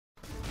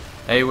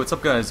Hey, what's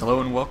up guys? Hello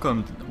and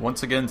welcome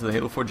once again to the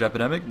Halo 4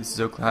 Epidemic. This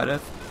is Oakley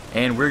HiDef,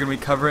 and we're going to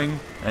be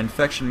covering an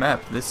infection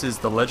map. This is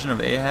the Legend of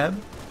Aihab,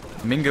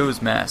 Mingo's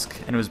Mask,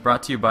 and it was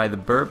brought to you by the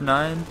Berb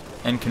 9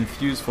 and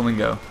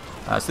ConfuseFlamingo.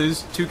 So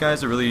these two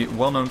guys are really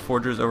well-known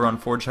forgers over on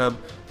Forge Hub.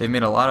 They've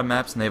made a lot of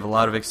maps and they have a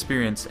lot of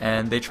experience,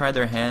 and they tried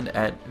their hand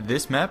at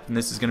this map, and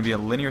this is going to be a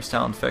linear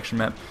style infection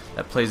map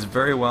that plays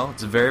very well.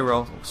 It's very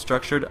well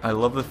structured. I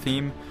love the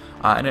theme,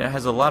 and it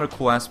has a lot of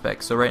cool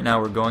aspects. So right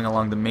now we're going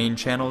along the main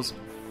channels.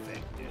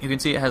 You can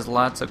see it has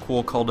lots of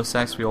cool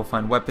cul-de-sacs where you'll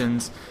find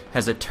weapons. It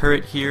has a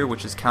turret here,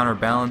 which is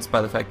counterbalanced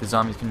by the fact the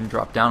zombies can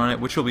drop down on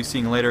it, which you'll be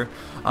seeing later.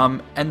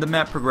 And the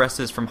map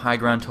progresses from high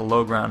ground to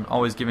low ground,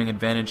 always giving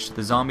advantage to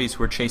the zombies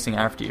who are chasing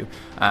after you,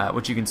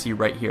 which you can see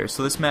right here.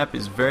 So this map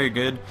is very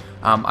good.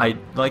 I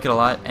like it a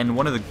lot, and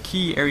one of the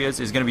key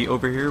areas is going to be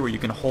over here where you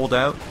can hold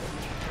out.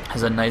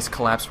 Has a nice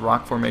collapsed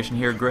rock formation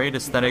here, great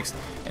aesthetics,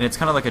 and it's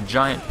kind of like a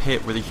giant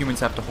pit where the humans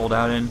have to hold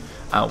out in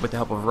with the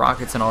help of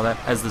rockets and all that,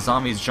 as the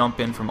zombies jump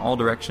in from all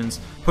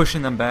directions,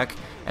 pushing them back,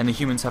 and the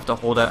humans have to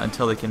hold out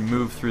until they can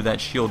move through that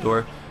shield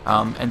door.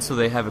 And so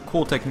they have a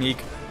cool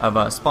technique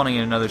of spawning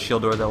in another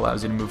shield door that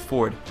allows you to move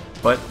forward.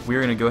 But we're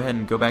going to go ahead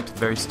and go back to the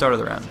very start of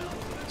the round.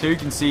 So here you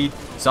can see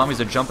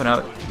zombies are jumping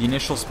out. The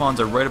initial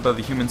spawns are right above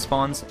the human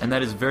spawns, and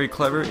that is very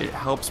clever. It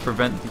helps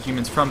prevent the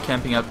humans from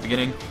camping out at the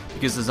beginning,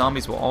 because the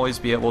zombies will always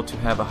be able to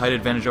have a height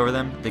advantage over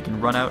them. They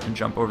can run out and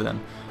jump over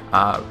them.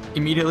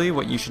 Immediately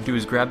what you should do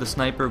is grab the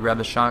sniper, grab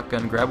the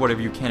shotgun, grab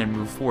whatever you can and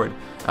move forward.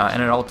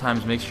 And at all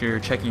times make sure you're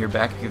checking your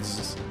back,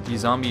 because these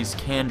zombies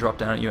can drop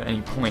down at you at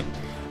any point.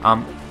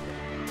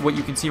 What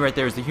you can see right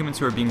there is the humans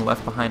who are being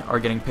left behind are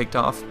getting picked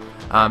off.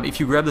 If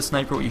you grab the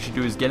sniper, what you should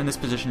do is get in this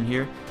position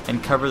here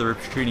and cover the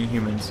retreating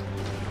humans.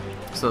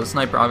 So the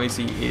sniper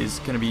obviously is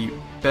going to be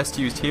best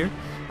used here,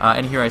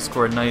 and here I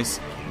score a nice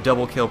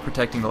double kill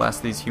protecting the last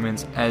of these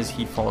humans as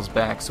he falls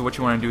back. So what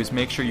you want to do is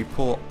make sure you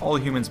pull all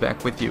the humans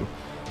back with you,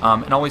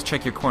 and always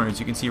check your corners.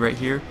 You can see right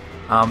here,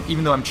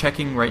 even though I'm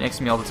checking right next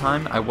to me all the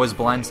time, I was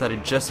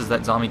blindsided just as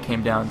that zombie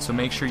came down, so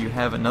make sure you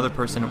have another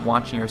person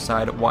watching your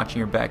side, watching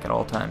your back at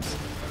all times.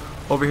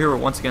 Over here we're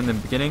once again in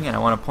the beginning, and I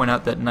want to point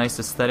out that nice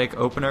aesthetic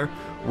opener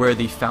where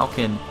the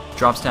Falcon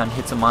drops down,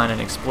 hits a mine,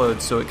 and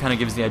explodes. So it kind of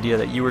gives the idea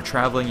that you were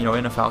traveling,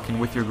 in a Falcon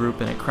with your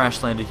group, and it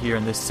crash landed here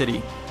in this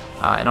city.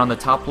 And on the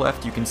top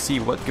left you can see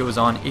what goes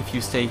on if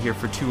you stay here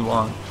for too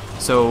long.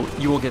 So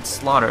you will get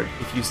slaughtered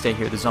if you stay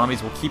here. The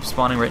zombies will keep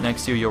spawning right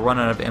next to you, you'll run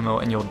out of ammo,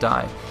 and you'll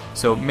die.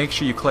 So make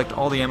sure you collect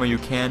all the ammo you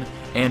can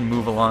and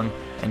move along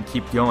and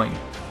keep going.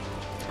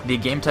 The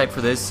game type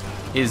for this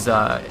is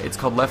it's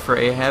called Left 4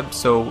 Ahab,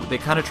 so they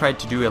kind of tried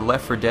to do a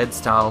Left 4 Dead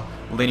style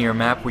linear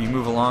map where you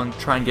move along,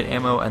 try and get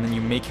ammo, and then you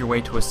make your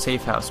way to a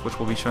safe house, which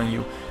we'll be showing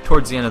you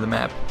towards the end of the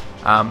map.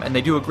 And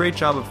they do a great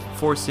job of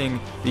forcing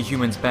the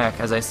humans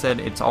back. As I said,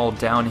 it's all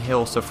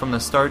downhill, so from the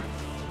start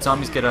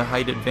zombies get a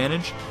height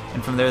advantage,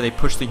 and from there they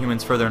push the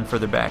humans further and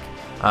further back.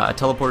 A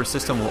teleporter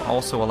system will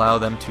also allow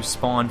them to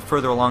spawn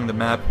further along the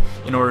map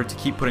in order to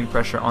keep putting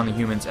pressure on the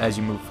humans as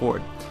you move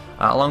forward.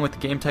 Along with the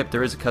game type,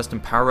 there is a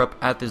custom power-up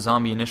at the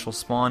zombie initial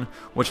spawn,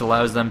 which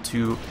allows them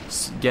to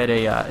get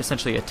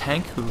essentially a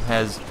tank who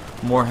has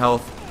more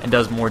health and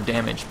does more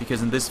damage,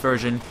 because in this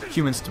version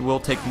humans will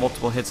take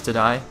multiple hits to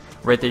die.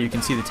 Right there you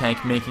can see the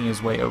tank making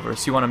his way over,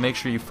 so you want to make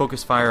sure you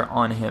focus fire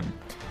on him.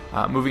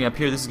 Moving up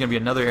here, this is going to be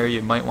another area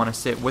you might want to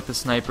sit with the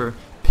sniper,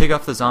 pick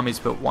off the zombies,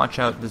 but watch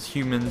out, the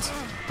humans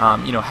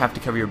have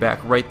to cover your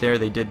back. Right there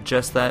they did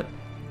just that,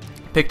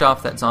 picked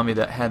off that zombie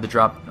that had the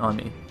drop on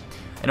me.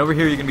 And over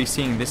here you're going to be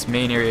seeing this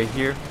main area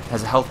here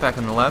has a health pack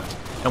on the left,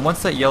 and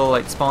once that yellow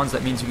light spawns,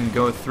 that means you can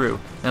go through.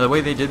 Now the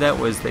way they did that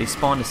was they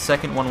spawned a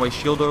second one-way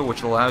shield door,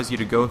 which allows you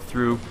to go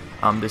through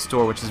this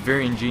door, which is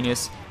very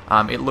ingenious.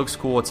 It looks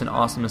cool, it's an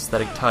awesome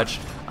aesthetic touch,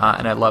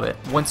 and I love it.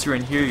 Once you're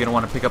in here, you're going to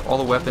want to pick up all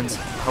the weapons,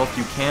 health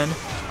you can,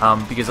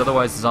 because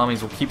otherwise the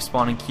zombies will keep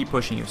spawning, keep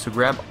pushing you. So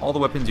grab all the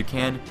weapons you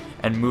can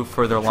and move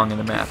further along in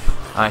the map.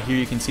 Here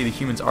you can see the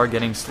humans are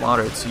getting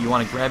slaughtered, so you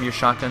want to grab your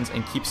shotguns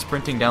and keep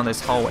sprinting down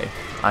this hallway.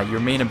 Your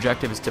main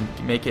objective is to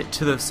make it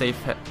to the safe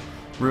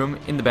room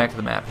in the back of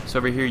the map. So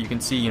over here you can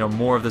see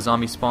more of the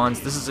zombie spawns.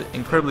 This is an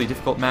incredibly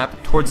difficult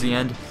map towards the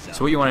end,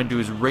 so what you want to do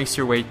is race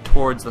your way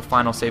towards the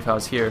final safe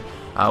house here,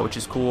 which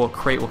is cool. A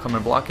crate will come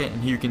and block it,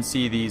 and here you can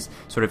see these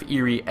sort of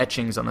eerie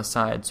etchings on the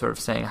side sort of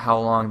saying how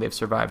long they've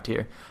survived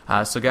here.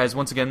 So guys,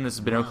 once again, this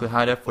has been Oakley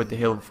HiDef with the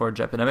Halo 4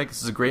 Epidemic.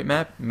 This is a great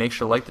map. Make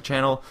sure to like the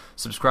channel,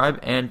 subscribe,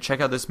 and check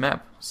out this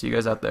map. See you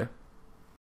guys out there.